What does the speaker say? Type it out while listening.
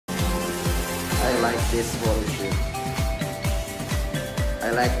like this photo shoot. I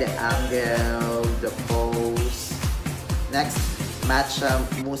like the angle, the pose. Next, Matcha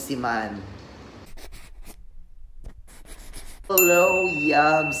Musiman. Hello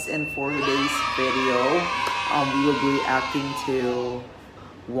Yabs, and for today's video, we will be reacting to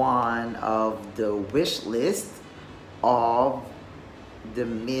one of the wish list of the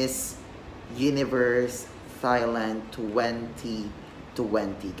Miss Universe Thailand 2020,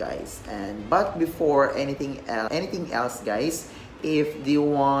 guys. But before anything else, guys, if you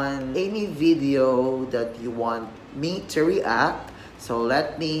want any video that you want me to react, so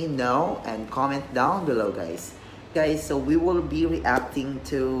let me know and comment down below, guys. So we will be reacting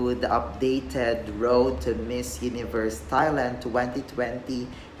to the updated Road to Miss Universe Thailand 2020,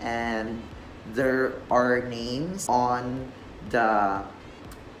 and there are names on the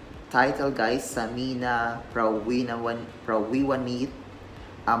title, guys: Samina, Praewwanit,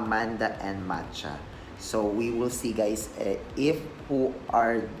 Amanda, and Matcha. So we will see, guys, if who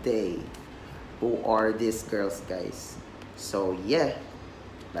are these girls, guys. So yeah,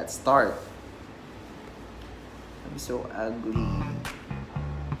 let's start. I'm so ugly.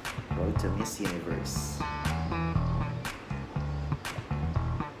 Road to Miss Universe.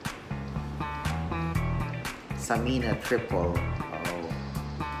 Samina triple. Oh,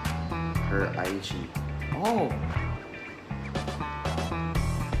 her IG. Oh,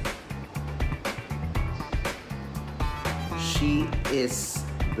 she is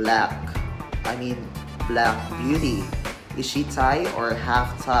black. I mean, Black Beauty. Is she Thai or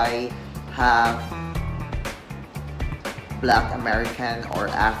half Thai, half Black American or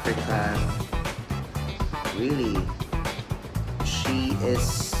African? Really, she is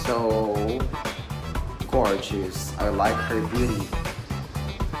so gorgeous. I like her beauty.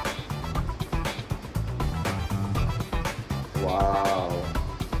 Wow,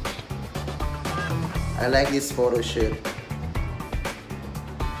 I like this photo shoot.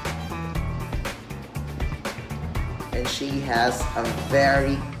 And she has a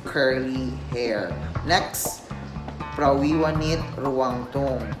very curly hair. Next, Praewwanit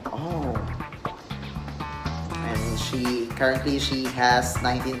Ruangtong. Oh, and currently she has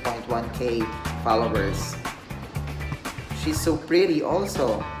 19.1k followers. She's so pretty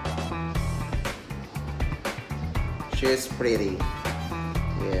also. She is pretty.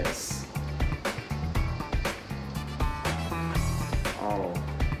 Yes. Oh,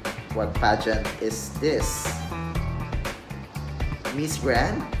 what pageant is this? Miss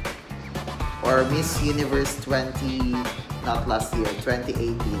Grand or Miss Universe 20, not last year,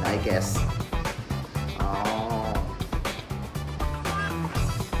 2018, I guess. Oh,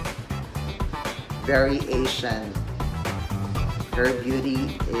 very Asian. Her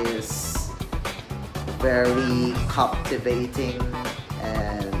beauty is very captivating,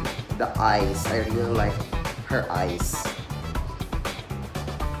 and the eyes, I really like her eyes.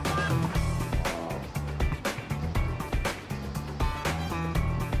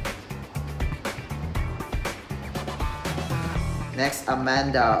 Next,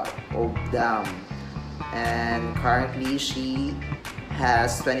 Amanda Ogdam, and currently she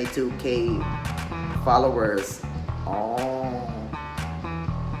has 22k followers. Oh,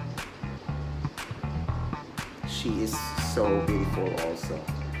 she is so beautiful also.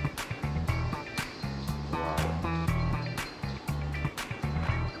 Wow.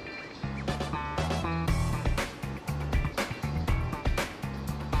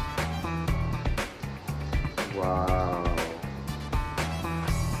 Wow.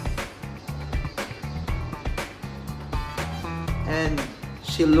 And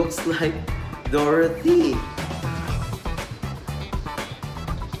she looks like Dorothy.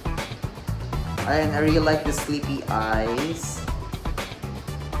 And I really like the sleepy eyes.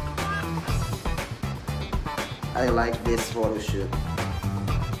 I like this photo shoot.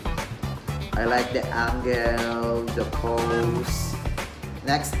 I like the angle, the pose.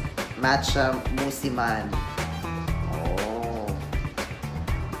 Next, Matcha Musiman.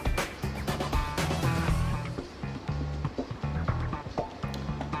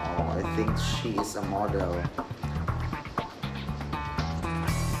 I think she is a model.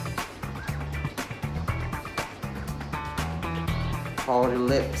 Pouty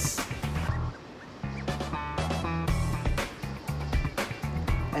lips.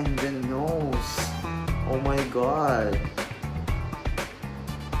 And the nose. Oh my god.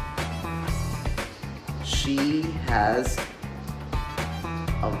 She has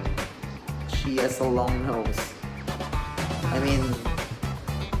a long nose. I mean,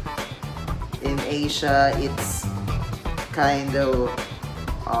 in Asia, it's kind of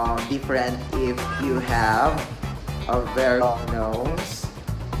different if you have a very long nose.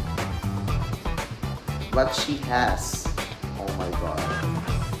 what she has. Oh my god.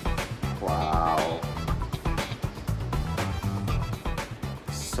 Wow.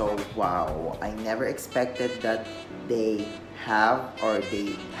 So wow, I never expected that they have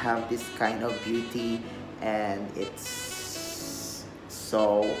this kind of beauty, and it's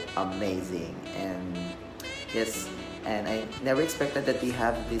so amazing. And yes, and I never expected that we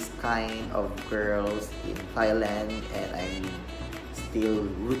have this kind of girls in Thailand, and I'm still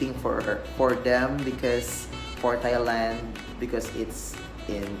rooting for them, because for Thailand, because it's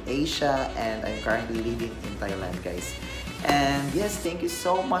in Asia and I'm currently living in Thailand, guys. And yes, thank you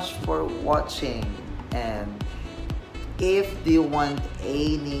so much for watching. And if you want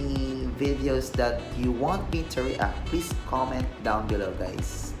any videos that you want me to react, please comment down below,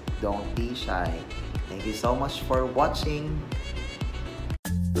 guys. Don't be shy. Thank you so much for watching.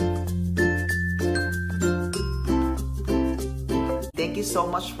 Thank you so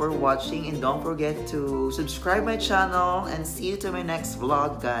much for watching, and don't forget to subscribe my channel, and see you to my next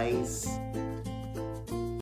vlog, guys.